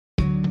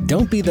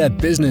Don't be that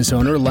business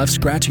owner left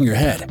scratching your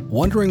head,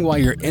 wondering why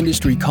your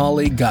industry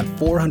colleague got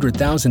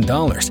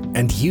 $400,000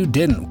 and you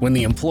didn't when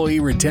the Employee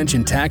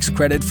Retention Tax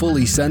Credit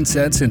fully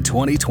sunsets in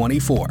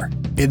 2024.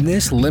 In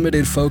this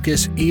limited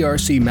focus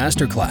ERC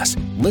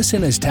Masterclass,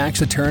 listen as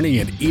tax attorney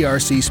and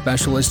ERC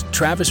specialist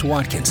Travis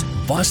Watkins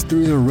bust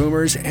through the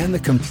rumors and the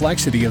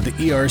complexity of the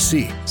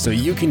ERC so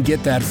you can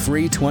get that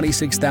free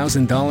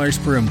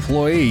 $26,000 per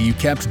employee you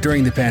kept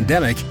during the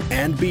pandemic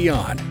and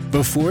beyond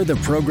before the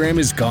program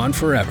is gone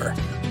forever.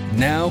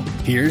 Now,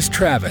 here's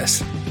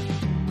Travis.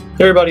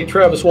 Hey everybody,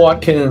 Travis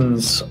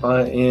Watkins.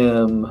 I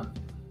am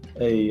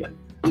a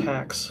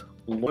tax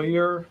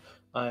lawyer.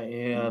 I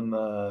am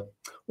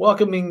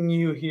welcoming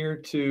you here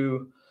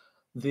to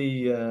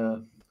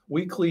the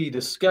weekly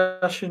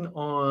discussion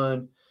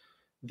on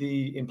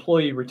the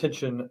Employee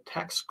Retention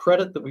Tax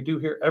Credit that we do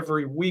here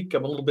every week.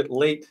 I'm a little bit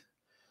late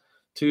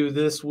to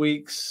this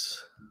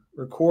week's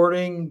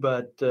recording,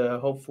 but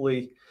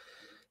hopefully,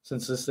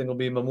 since this thing will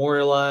be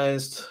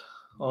memorialized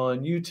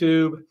on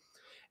YouTube.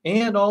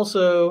 And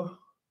also,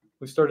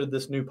 we started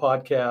this new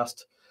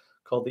podcast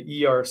called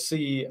the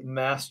ERC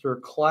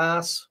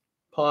Masterclass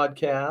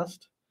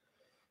podcast.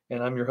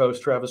 And I'm your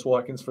host, Travis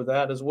Watkins, for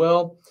that as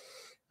well.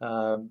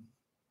 You'll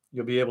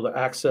be able to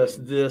access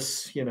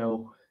this, in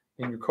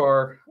your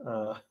car,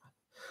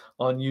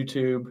 on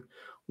YouTube,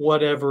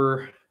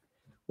 whatever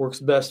works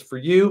best for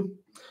you.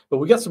 But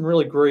we got some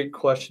really great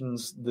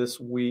questions this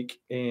week,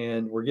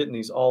 and we're getting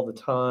these all the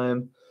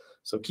time.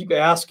 So keep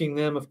asking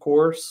them, of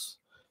course.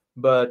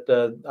 But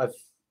I've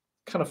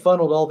kind of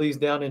funneled all these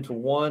down into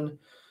one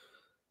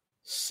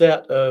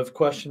set of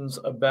questions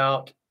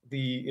about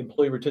the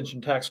Employee Retention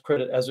Tax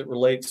Credit as it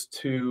relates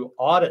to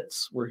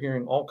audits. We're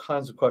hearing all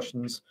kinds of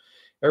questions.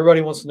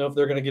 Everybody wants to know if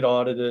they're going to get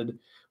audited,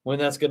 when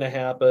that's going to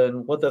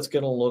happen, what that's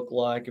going to look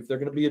like, if they're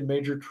going to be in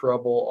major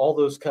trouble, all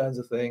those kinds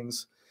of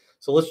things.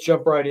 So let's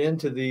jump right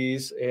into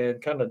these and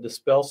kind of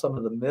dispel some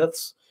of the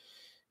myths,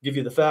 give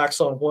you the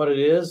facts on what it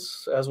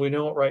is as we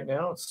know it right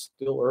now. It's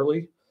still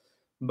early,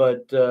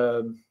 but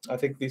I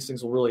think these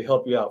things will really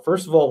help you out.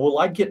 First of all, will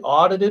I get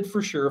audited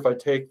for sure if I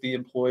take the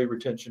Employee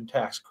Retention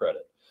Tax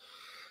Credit?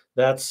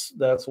 That's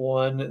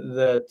one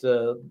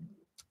that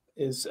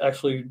is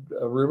actually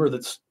a rumor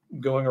that's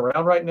going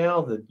around right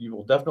now, that you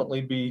will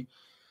definitely be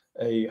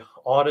a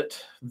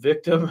audit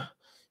victim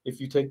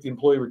if you take the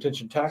Employee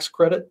Retention Tax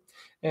Credit.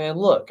 And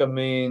look, I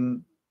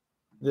mean,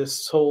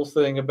 this whole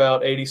thing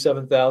about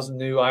 87,000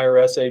 new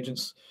IRS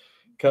agents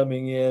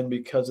coming in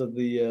because of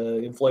the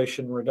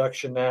Inflation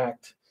Reduction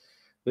Act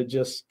that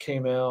just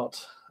came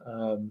out,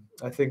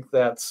 I think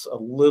that's a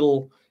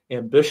little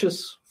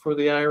ambitious for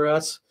the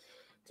IRS,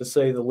 to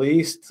say the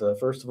least.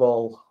 First of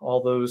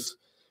all those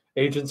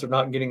agents are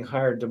not getting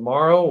hired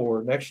tomorrow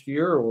or next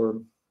year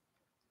or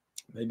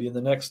maybe in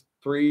the next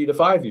 3 to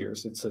 5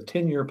 years. It's a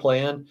 10-year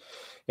plan.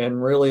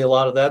 And really a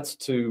lot of that's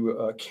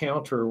to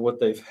counter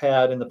what they've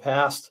had in the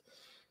past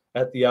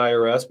at the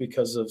IRS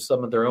because of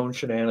some of their own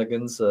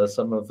shenanigans,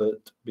 some of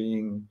it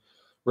being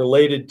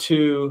related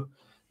to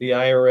the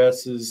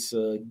IRS's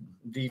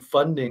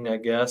defunding, I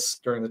guess,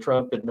 during the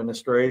Trump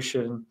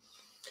administration,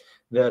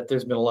 that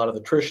there's been a lot of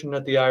attrition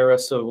at the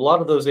IRS. So a lot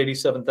of those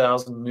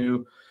 87,000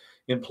 new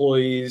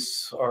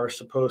employees are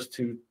supposed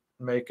to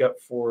make up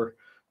for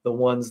the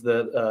ones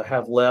that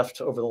have left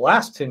over the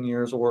last 10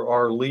 years or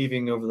are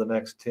leaving over the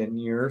next 10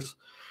 years.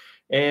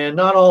 And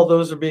not all of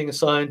those are being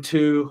assigned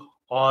to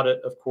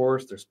audit, of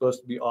course. They're supposed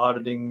to be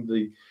auditing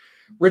the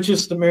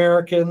richest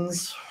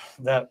Americans.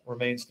 That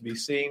remains to be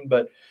seen.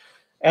 But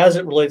as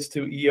it relates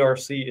to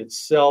ERC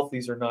itself,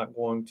 these are not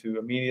going to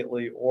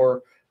immediately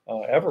or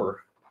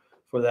ever,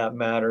 for that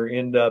matter,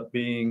 end up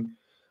being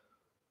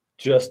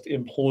just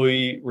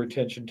Employee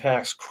Retention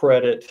Tax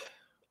Credit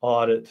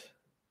audit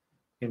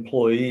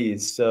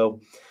employees.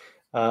 So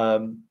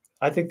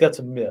I think that's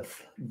a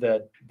myth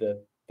that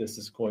this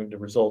is going to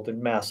result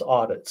in mass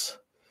audits.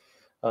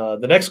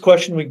 The next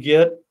question we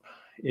get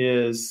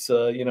is,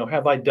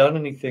 have I done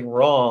anything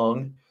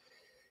wrong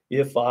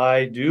if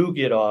I do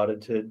get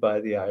audited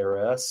by the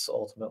IRS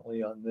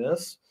ultimately on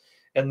this?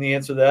 And the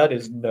answer to that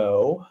is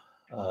no.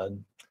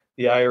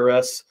 The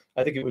IRS,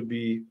 I think it would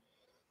be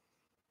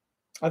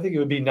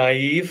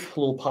naive, a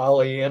little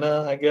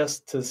Pollyanna, I guess,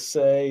 to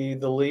say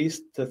the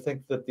least, to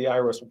think that the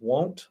IRS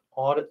won't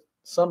audit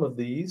some of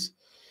these.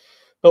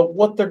 But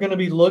what they're going to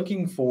be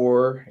looking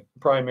for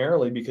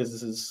primarily, because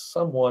this is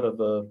somewhat of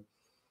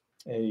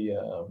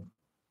a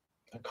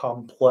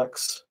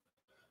complex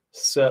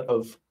set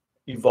of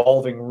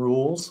evolving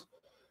rules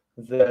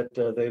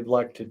that they'd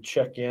like to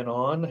check in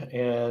on.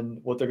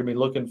 And what they're going to be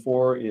looking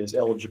for is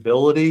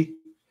eligibility.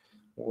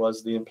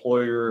 Was the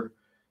employer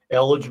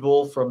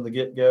eligible from the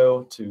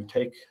get-go to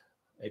take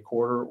a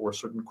quarter or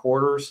certain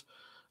quarters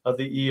of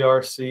the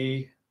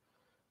ERC?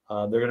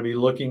 They're going to be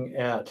looking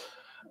at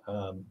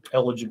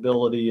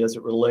eligibility as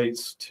it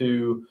relates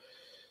to,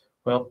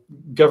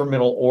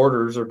 governmental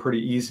orders are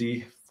pretty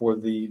easy for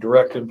the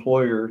direct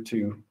employer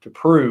to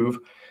prove.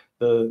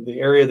 The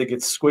area that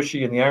gets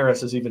squishy, and the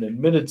IRS has even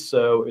admitted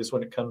so, is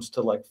when it comes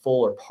to like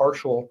full or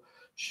partial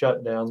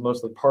shutdowns,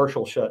 mostly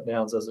partial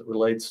shutdowns as it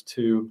relates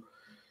to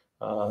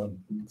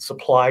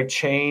supply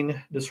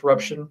chain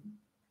disruption.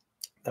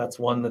 That's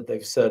one that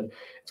they've said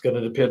it's going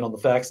to depend on the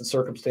facts and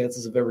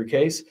circumstances of every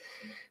case.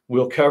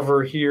 We'll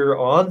cover here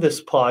on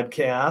this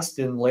podcast,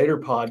 in later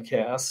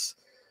podcasts,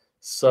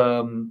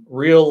 some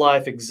real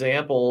life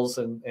examples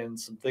and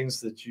some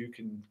things that you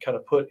can kind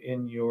of put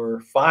in your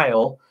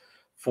file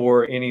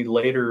for any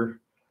later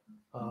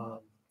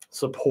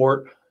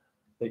support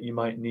that you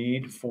might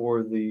need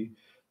for the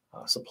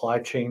supply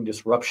chain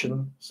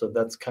disruption. So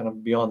that's kind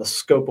of beyond the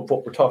scope of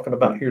what we're talking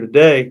about here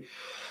today.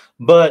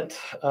 But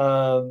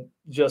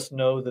just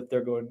know that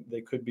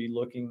they could be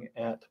looking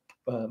at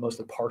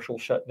mostly partial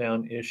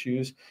shutdown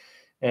issues,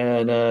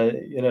 and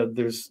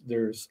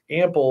there's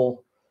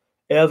ample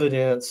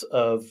evidence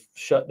of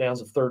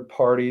shutdowns of third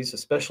parties,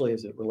 especially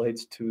as it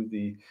relates to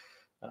the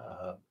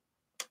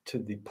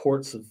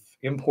ports of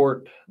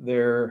import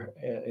there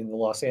in the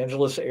Los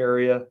Angeles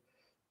area.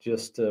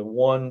 Just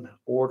one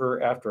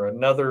order after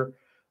another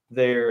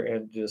there,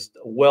 and just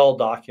a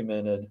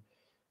well-documented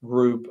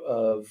group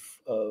of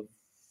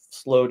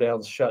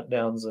slowdowns,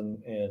 shutdowns,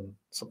 and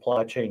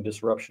supply chain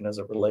disruption as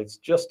it relates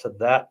just to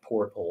that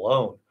port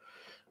alone.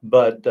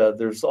 But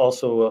there's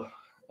also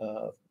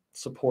a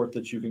support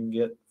that you can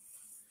get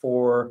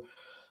for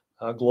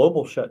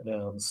global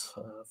shutdowns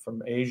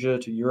from Asia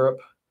to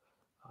Europe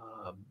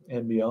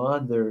and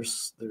beyond.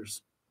 There's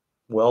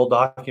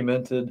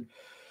well-documented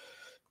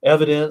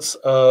evidence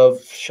of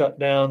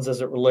shutdowns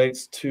as it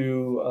relates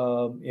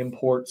to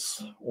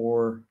imports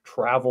or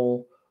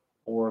travel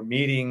or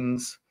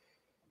meetings.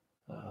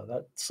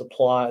 That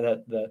supply,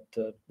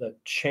 that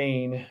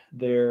chain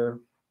there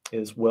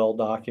is well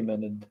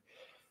documented.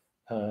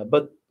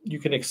 But you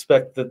can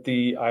expect that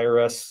the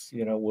IRS,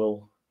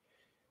 will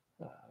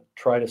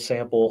try to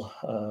sample,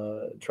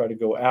 try to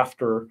go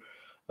after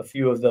a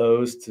few of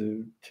those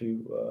to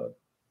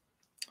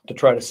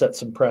try to set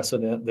some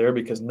precedent there,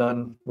 because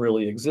none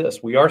really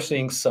exist. We are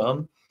seeing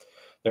some.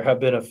 There have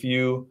been a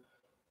few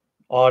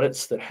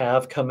audits that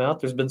have come out.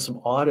 There's been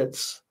some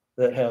audits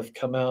that have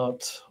come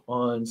out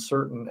on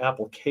certain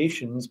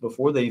applications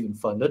before they even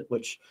fund it,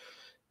 which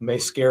may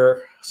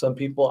scare some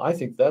people. I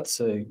think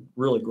that's a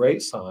really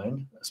great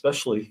sign,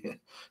 especially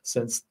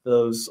since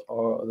those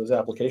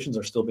applications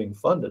are still being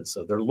funded.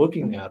 So they're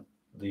looking at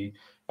the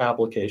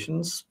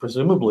applications,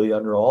 presumably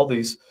under all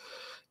these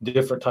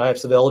different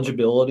types of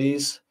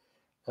eligibilities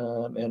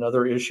and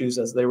other issues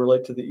as they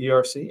relate to the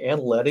ERC,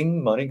 and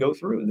letting money go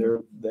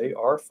through. They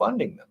are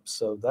funding them.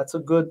 So that's a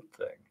good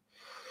thing.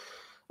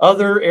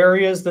 Other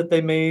areas that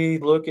they may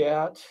look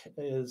at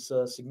is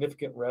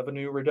significant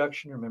revenue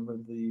reduction. Remember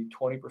the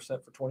 20%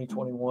 for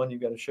 2021,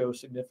 you've got to show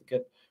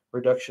significant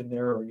reduction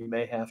there, or you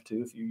may have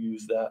to if you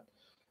use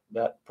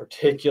that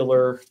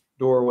particular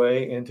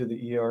doorway into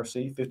the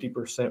ERC,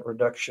 50%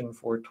 reduction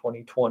for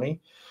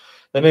 2020.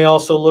 They may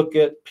also look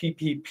at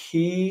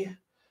PPP.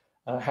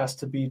 Has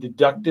to be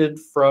deducted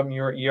from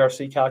your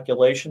ERC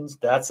calculations.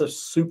 That's a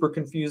super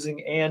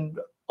confusing and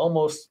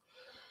almost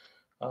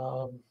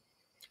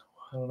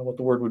I don't know what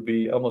the word would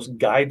be, almost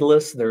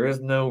guideless. There is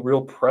no real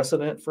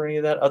precedent for any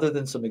of that, other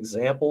than some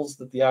examples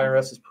that the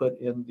IRS has put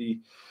in the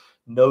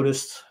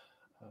notice,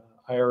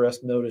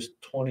 IRS Notice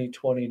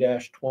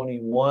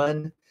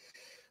 2020-21.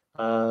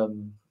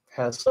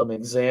 Has some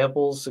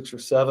examples, 6 or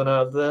 7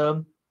 of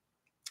them,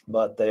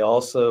 but they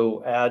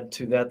also add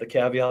to that the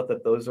caveat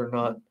that those are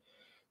not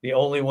the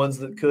only ones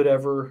that could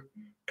ever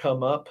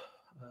come up.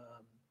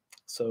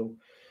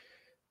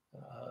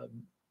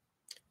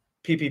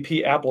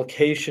 PPP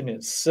application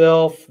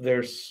itself,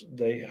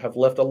 they have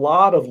left a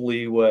lot of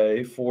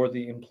leeway for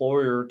the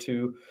employer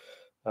to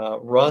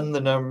run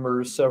the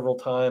numbers several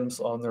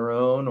times on their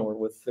own or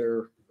with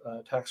their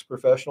tax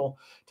professional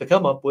to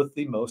come up with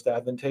the most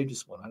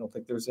advantageous one. I don't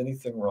think there's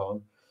anything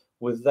wrong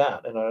with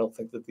that, and I don't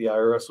think that the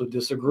IRS would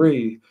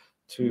disagree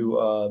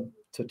to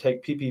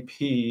take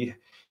PPP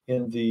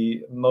in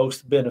the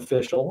most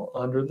beneficial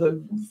under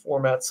the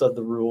formats of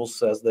the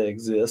rules as they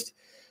exist,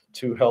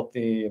 to help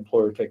the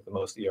employer take the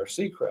most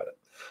ERC credit.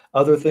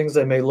 Other things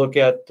they may look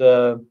at,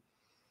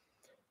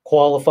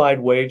 qualified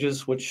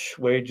wages, which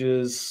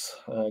wages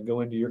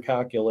go into your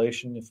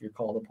calculation if you're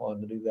called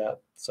upon to do that.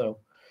 So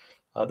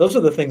those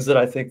are the things that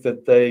I think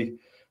that they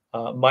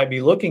might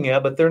be looking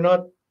at, but they're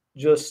not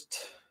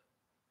just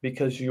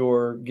because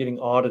you're getting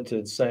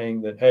audited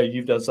saying that, hey,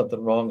 you've done something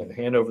wrong and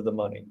hand over the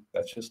money.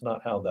 That's just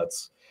not how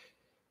that's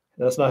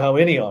not how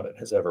any audit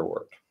has ever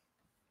worked.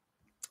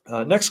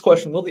 Next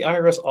question, will the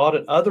IRS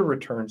audit other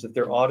returns if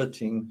they're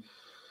auditing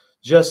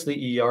just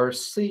the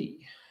ERC?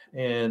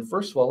 And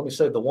first of all, let me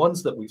say the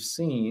ones that we've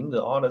seen,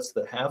 the audits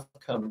that have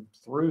come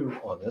through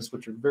on this,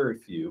 which are very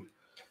few,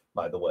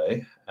 by the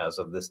way, as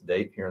of this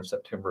date here in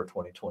September of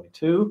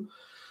 2022,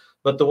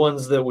 but the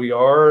ones that we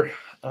are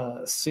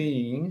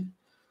seeing,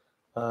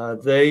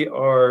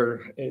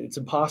 it's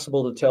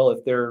impossible to tell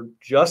if they're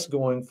just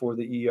going for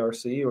the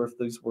ERC or if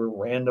these were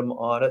random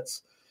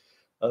audits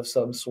of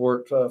some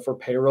sort for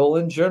payroll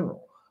in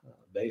general,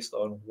 based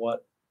on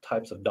what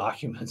types of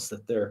documents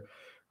that they're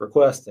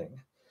requesting.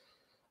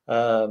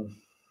 Um,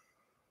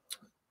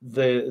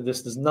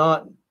 this does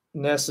not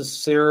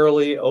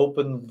necessarily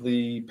open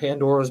the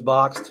Pandora's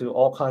box to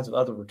all kinds of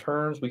other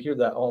returns. We hear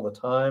that all the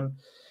time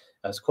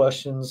as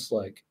questions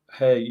like,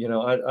 hey,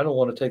 I don't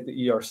want to take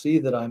the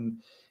ERC that I'm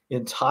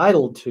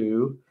entitled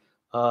to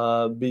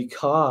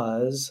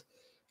because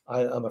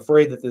I'm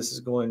afraid that this is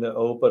going to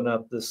open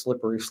up the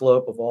slippery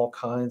slope of all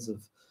kinds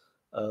of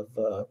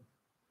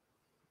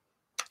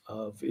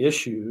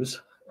issues.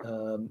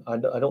 I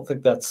don't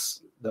think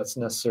that's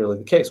necessarily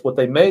the case. What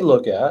they may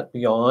look at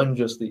beyond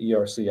just the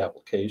ERC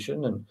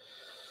application and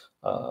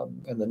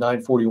the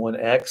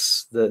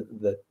 941X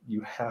that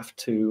you have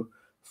to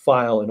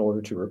file in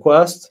order to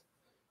request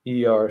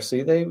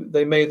ERC,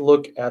 they may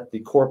look at the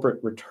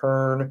corporate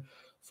return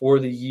for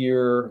the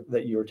year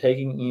that you're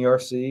taking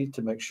ERC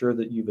to make sure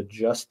that you've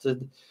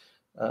adjusted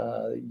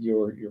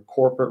your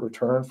corporate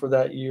return for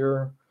that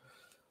year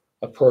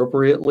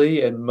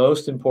appropriately. And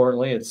most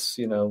importantly, it's,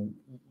 you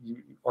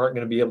aren't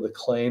going to be able to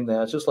claim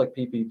that. Just like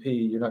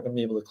PPP, you're not going to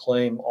be able to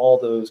claim all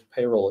those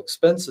payroll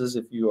expenses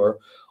if you are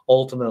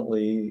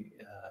ultimately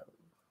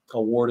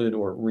awarded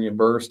or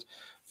reimbursed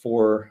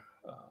for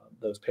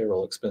those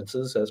payroll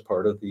expenses as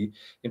part of the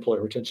employee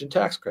retention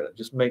tax credit.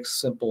 Just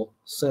makes simple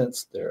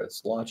sense there.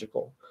 It's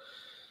logical.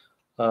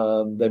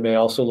 They may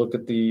also look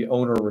at the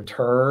owner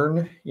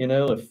return,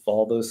 if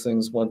all those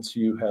things, once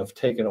you have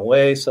taken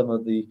away some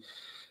of the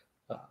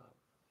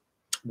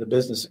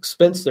business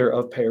expense there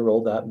of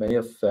payroll, that may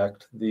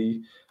affect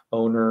the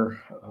owner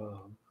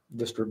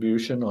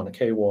distribution on a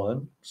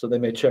K-1. So they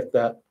may check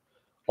that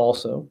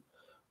also.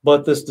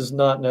 But this does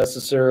not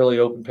necessarily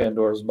open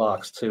Pandora's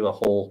box to a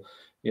whole,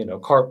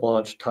 carte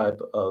blanche type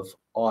of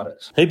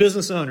audit. Hey,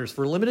 business owners,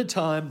 for a limited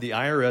time, the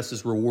IRS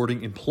is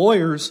rewarding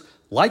employers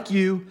like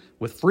you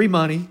with free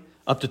money,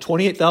 up to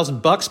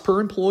 $28,000 per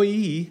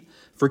employee,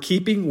 for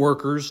keeping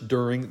workers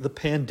during the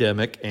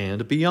pandemic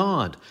and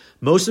beyond.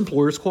 Most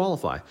employers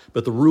qualify,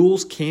 but the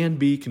rules can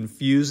be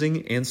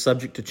confusing and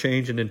subject to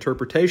change in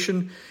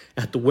interpretation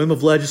at the whim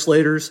of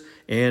legislators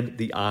and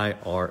the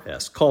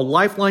IRS. Call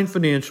Lifeline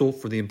Financial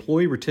for the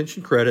employee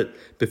retention credit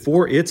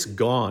before it's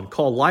gone.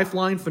 Call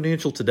Lifeline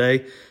Financial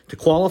today to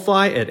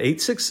qualify at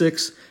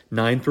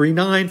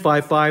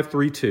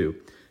 866-939-5532.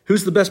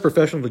 Who's the best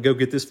professional to go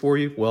get this for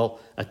you? Well,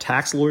 a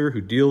tax lawyer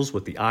who deals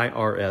with the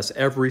IRS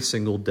every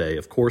single day.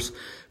 Of course,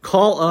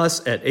 call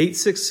us at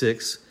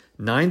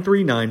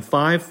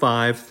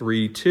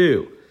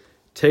 866-939-5532.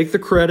 Take the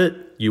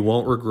credit. You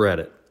won't regret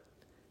it.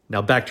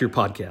 Now back to your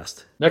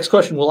podcast. Next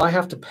question, will I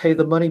have to pay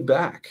the money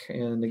back?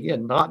 And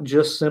again, not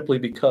just simply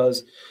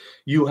because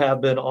you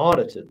have been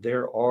audited.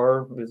 There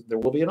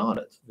will be an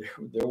audit.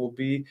 There will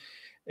be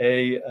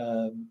a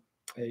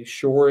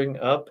shoring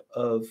up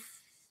of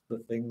the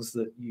things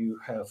that you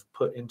have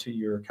put into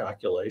your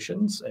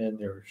calculations, and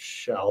there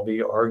shall be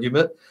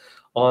argument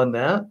on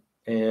that.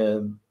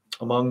 And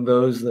among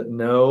those that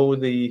know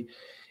the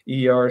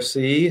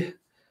ERC,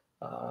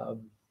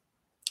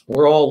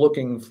 we're all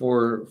looking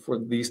for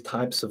these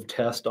types of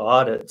test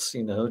audits,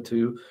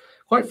 to,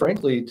 quite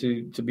frankly,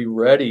 to be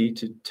ready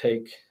to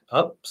take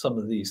up some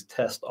of these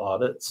test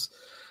audits,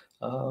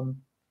 to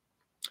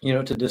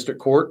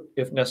district court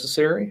if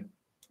necessary,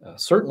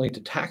 certainly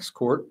to tax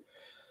court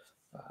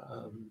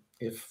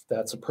if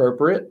that's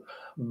appropriate.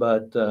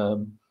 But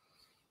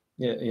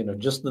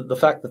just the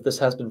fact that this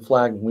has been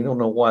flagged, we don't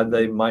know why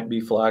they might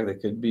be flagged. They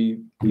could be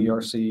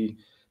ERC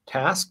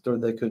tasked, or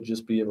they could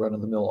just be a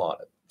run-of-the-mill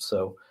audit.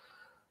 So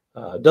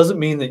it doesn't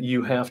mean that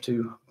you have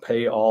to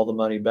pay all the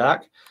money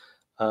back.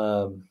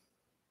 Again,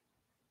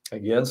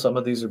 some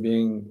of these are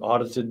being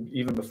audited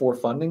even before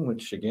funding,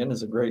 which again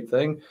is a great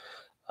thing.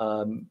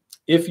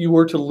 If you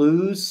were to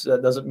lose,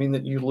 that doesn't mean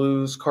that you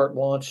lose carte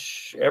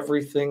blanche,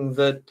 everything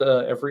that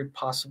every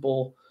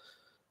possible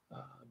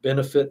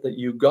benefit that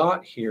you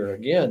got here.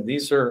 Again,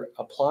 these are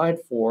applied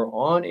for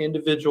on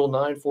individual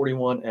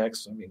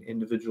 941X,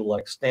 individual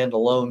like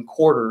standalone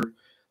quarter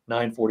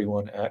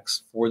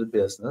 941X for the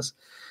business.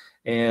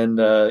 And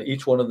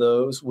each one of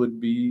those would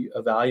be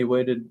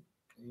evaluated,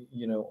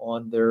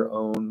 on their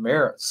own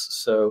merits.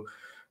 So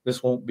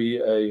this won't be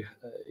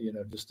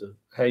just a,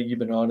 hey, you've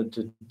been audited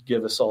to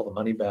give us all the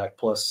money back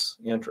plus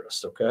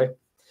interest. Okay.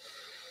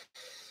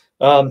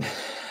 The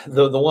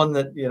one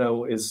that,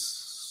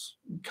 is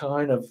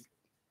kind of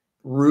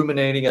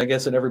ruminating, I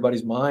guess, in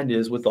everybody's mind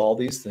is, with all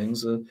these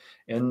things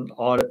and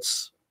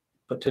audits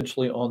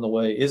potentially on the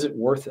way, is it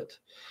worth it?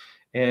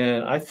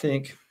 And I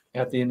think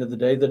at the end of the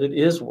day that it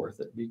is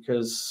worth it,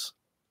 because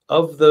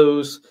of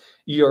those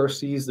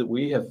ERCs that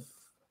we have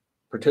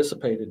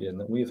participated in,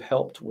 that we've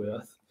helped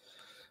with,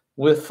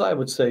 I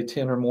would say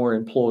 10 or more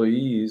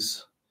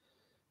employees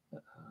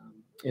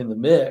in the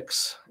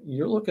mix,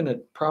 you're looking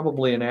at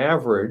probably an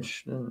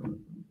average,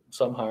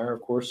 some higher,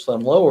 of course,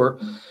 some lower,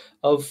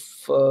 of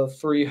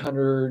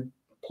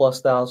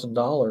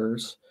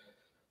 $300,000+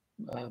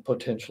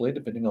 potentially,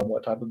 depending on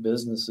what type of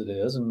business it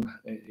is, and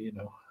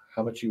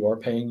how much you are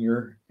paying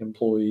your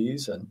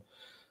employees, and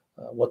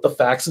what the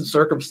facts and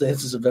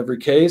circumstances of every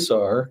case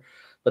are.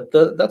 But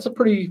that's a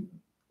pretty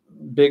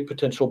big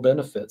potential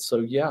benefits. So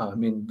yeah, I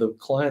mean, the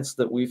clients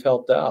that we've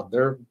helped out,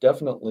 they're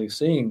definitely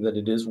seeing that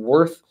it is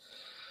worth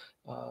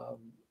um,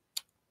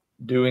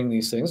 doing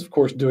these things. Of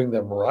course, doing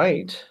them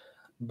right,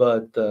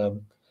 but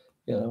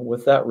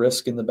with that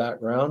risk in the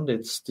background,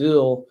 it's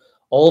still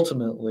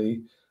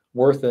ultimately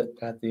worth it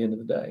at the end of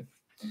the day.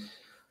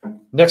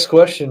 Next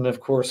question, of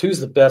course, who's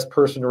the best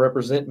person to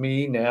represent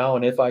me now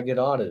and if I get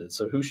audited?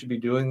 So who should be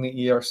doing the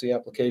ERC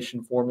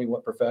application for me?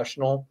 What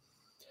professional?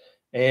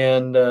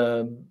 And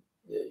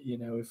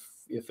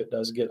if it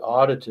does get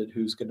audited,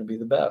 who's going to be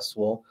the best?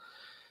 Well,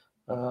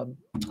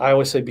 I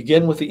always say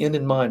begin with the end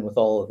in mind with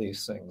all of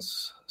these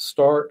things.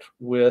 Start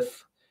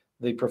with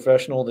the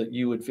professional that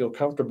you would feel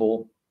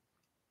comfortable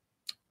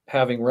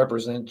having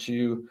represent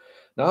you,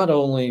 not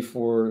only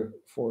for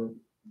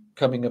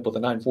coming up with a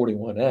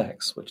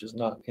 941X, which is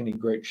not any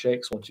great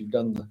shakes once you've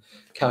done the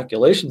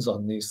calculations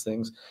on these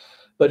things,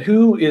 but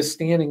who is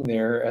standing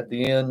there at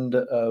the end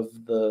of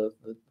the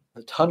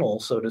tunnel,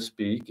 so to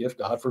speak, if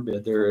God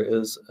forbid there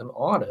is an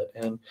audit.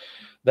 And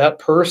that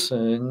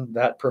person,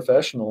 that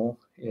professional,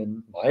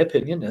 in my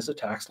opinion, as a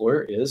tax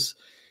lawyer, is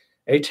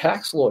a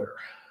tax lawyer.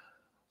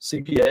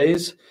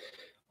 CPAs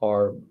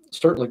are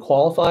certainly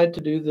qualified to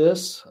do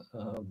this.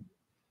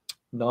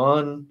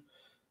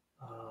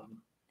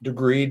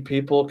 Non-degreed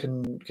people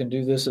can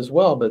do this as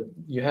well, but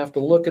you have to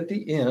look at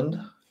the end,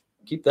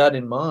 keep that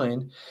in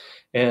mind.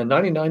 And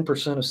 99%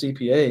 of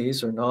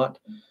CPAs are not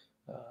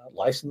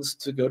licensed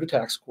to go to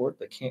tax court.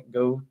 They can't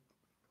go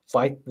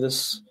fight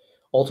this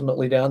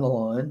ultimately down the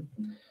line.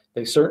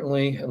 They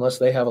certainly, unless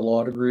they have a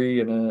law degree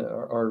and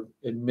are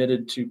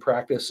admitted to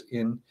practice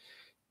in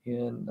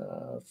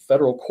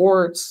federal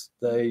courts,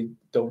 they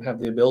don't have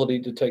the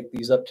ability to take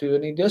these up to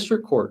any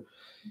district court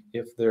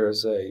if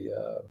there's a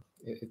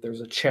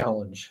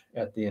challenge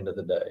at the end of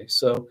the day.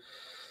 So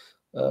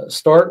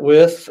start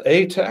with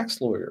a tax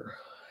lawyer.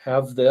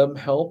 Have them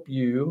help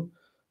you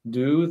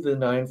do the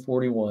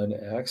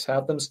 941X,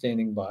 have them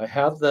standing by,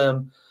 have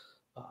them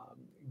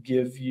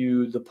give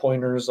you the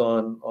pointers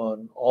on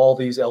all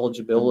these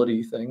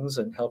eligibility things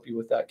and help you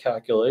with that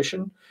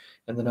calculation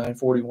and the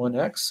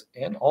 941X,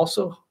 and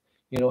also,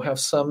 have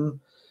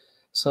some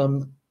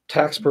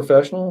tax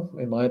professional,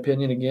 in my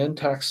opinion, again,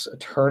 tax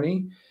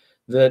attorney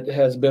that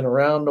has been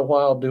around a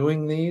while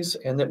doing these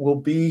and that will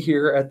be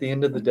here at the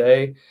end of the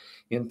day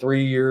in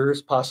 3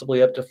 years,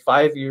 possibly up to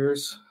 5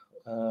 years,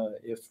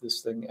 if this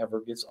thing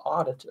ever gets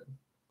audited.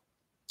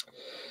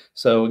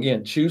 So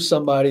again, choose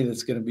somebody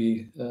that's going to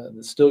be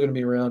that's still going to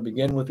be around.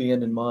 Begin with the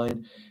end in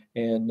mind,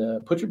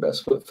 and put your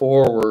best foot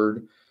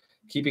forward,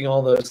 keeping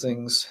all those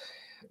things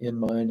in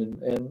mind.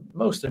 And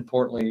most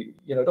importantly,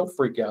 don't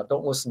freak out.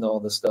 Don't listen to all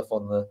this stuff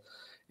on the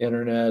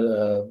internet.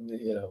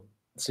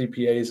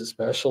 CPAs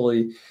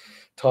especially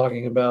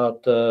talking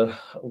about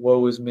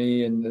woe is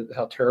me and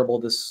how terrible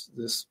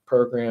this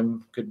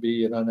program could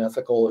be and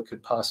unethical it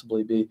could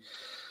possibly be.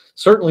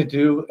 Certainly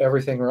do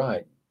everything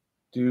right.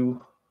 Do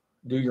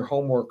your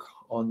homework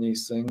on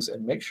these things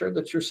and make sure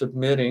that you're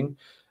submitting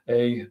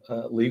a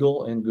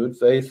legal and good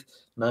faith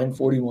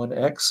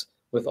 941X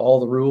with all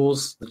the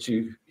rules that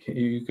you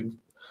can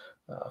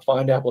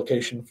find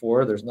application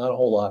for. There's not a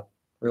whole lot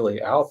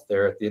really out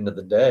there at the end of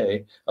the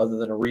day, other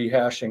than a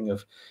rehashing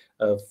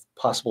of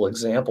possible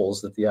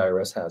examples that the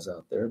IRS has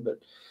out there. But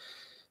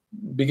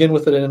begin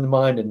with it in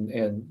mind,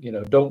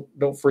 and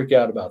don't freak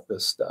out about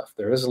this stuff.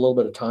 There is a little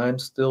bit of time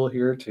still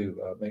here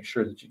to make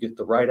sure that you get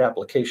the right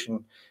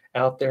application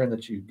out there and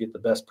that you get the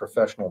best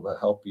professional to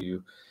help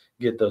you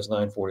get those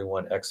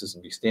 941Xs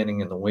and be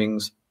standing in the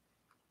wings,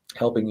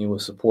 helping you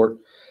with support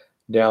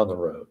down the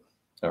road.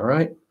 All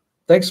right.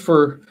 Thanks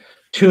for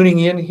tuning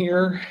in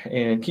here,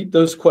 and keep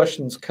those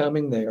questions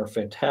coming. They are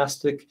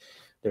fantastic.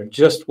 They're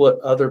just what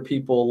other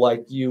people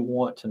like you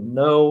want to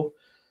know.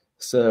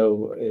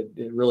 So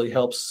it really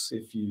helps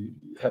if you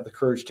have the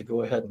courage to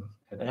go ahead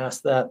and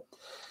ask that.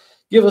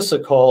 Give us a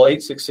call.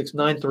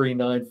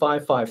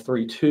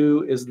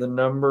 866-939-5532 is the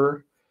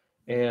number.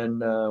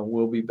 And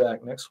we'll be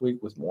back next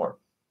week with more.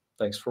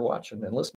 Thanks for watching and listening.